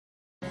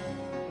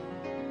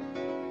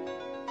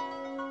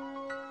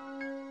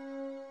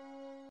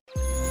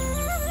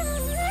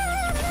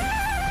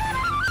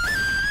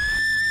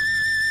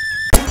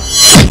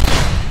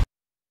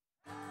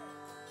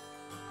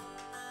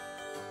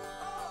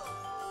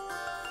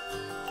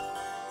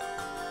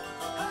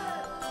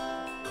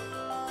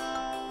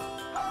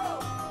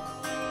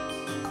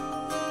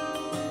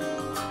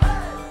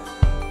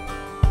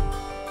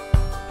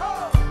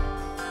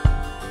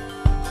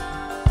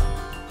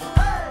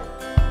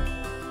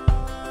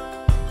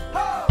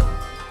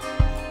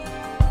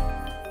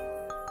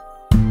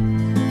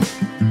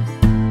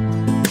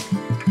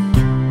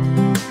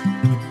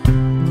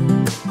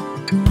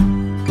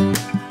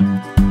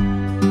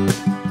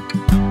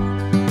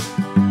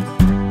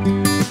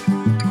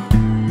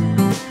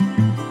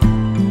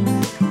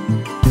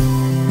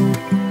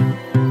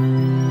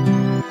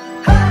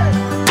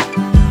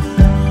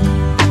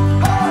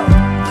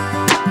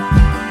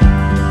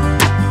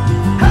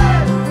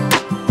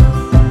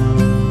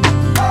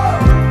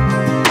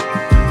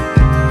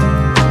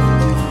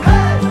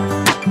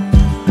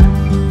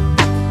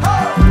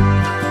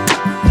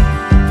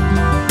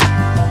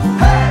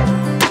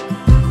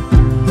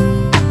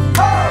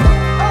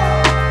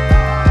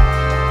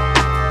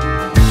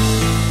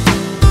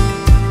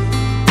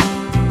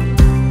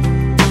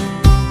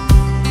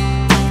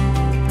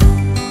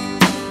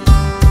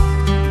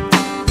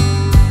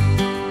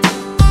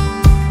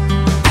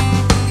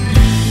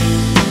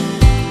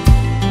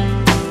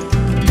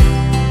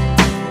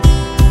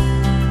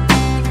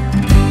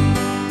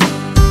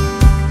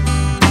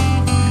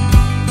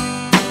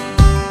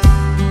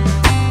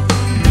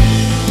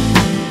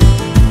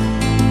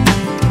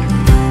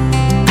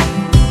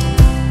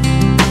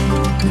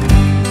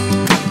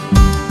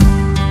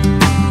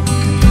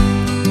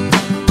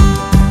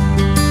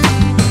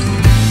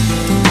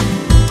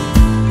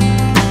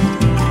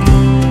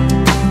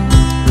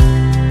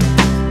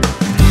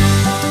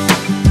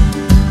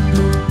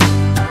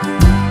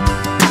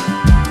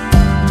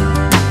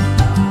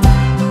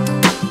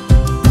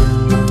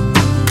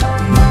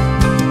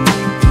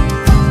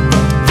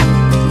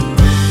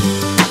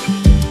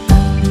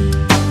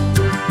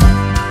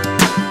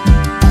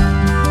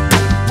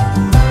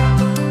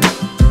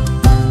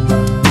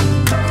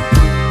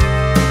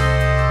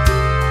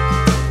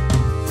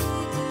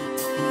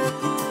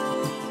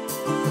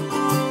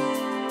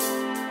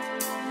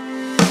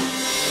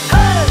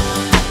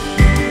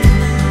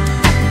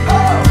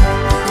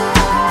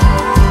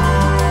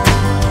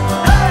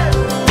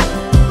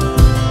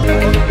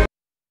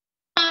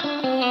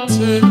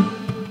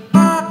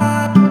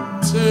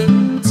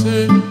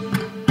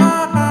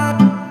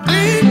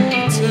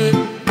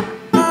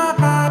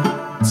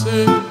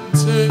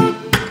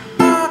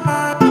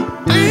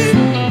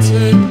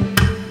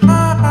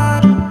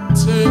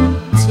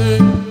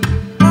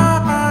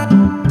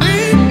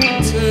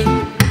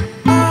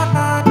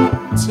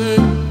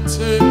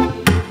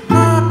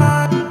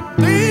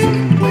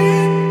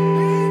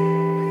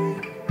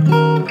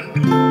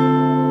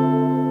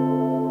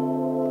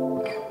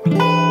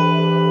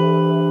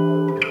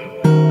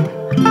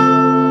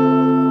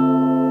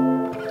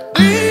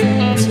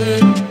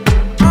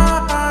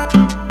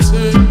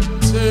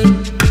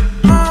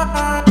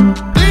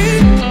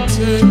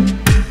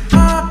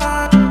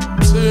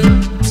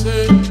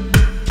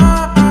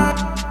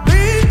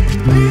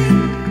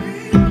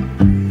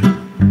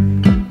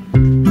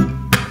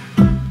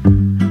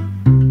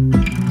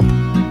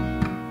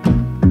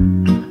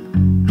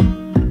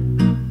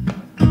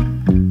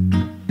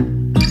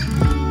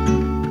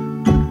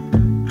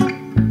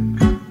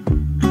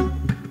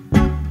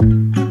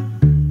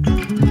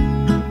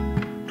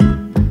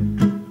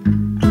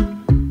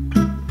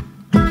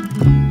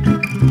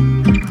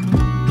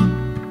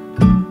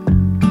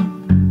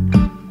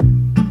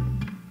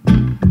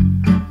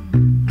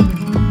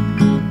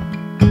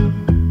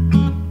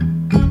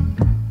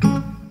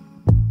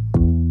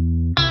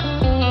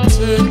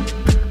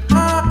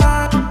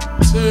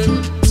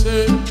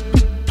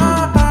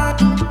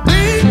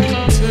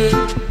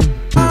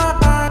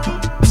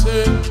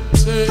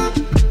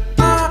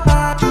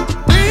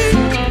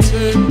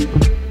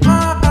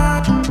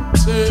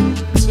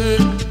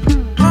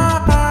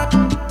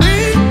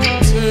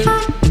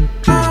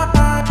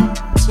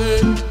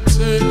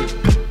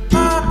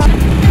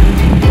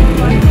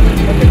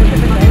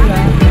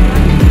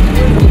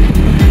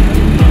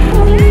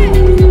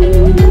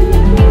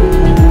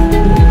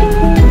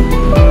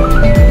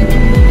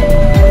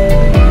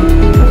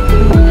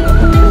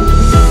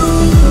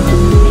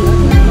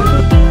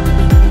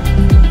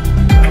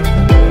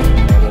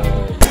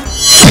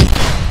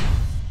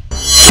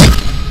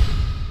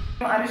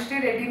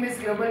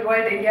Global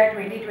World India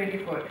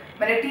 2024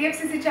 మన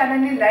TFCC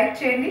channel ని like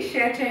చేయండి,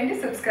 షేర్ చేయండి,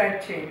 సబ్స్క్రైబ్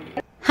చేయండి.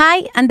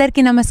 హాయ్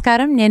అందరికీ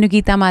నమస్కారం. నేను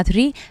Gita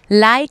Madhuri.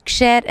 Like,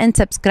 share and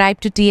subscribe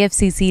to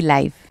TFCC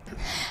live.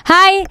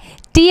 Hi,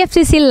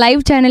 TFCC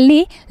live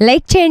ఛానల్ని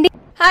లైక్ చేయండి.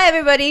 హాయ్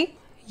ఎవ్రీబడి,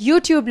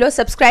 యూట్యూబ్లో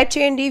సబ్స్క్రైబ్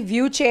చేయండి,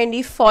 వ్యూ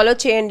చేయండి, ఫాలో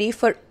చేయండి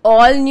for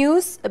all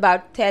news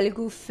about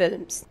Telugu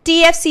films.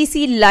 TFCC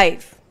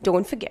live.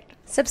 Don't forget,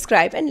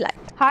 subscribe and like.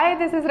 Hi,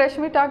 this is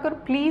Rashmi Thakur.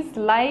 Please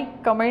like,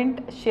 comment,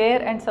 share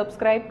and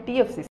subscribe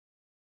TFCC.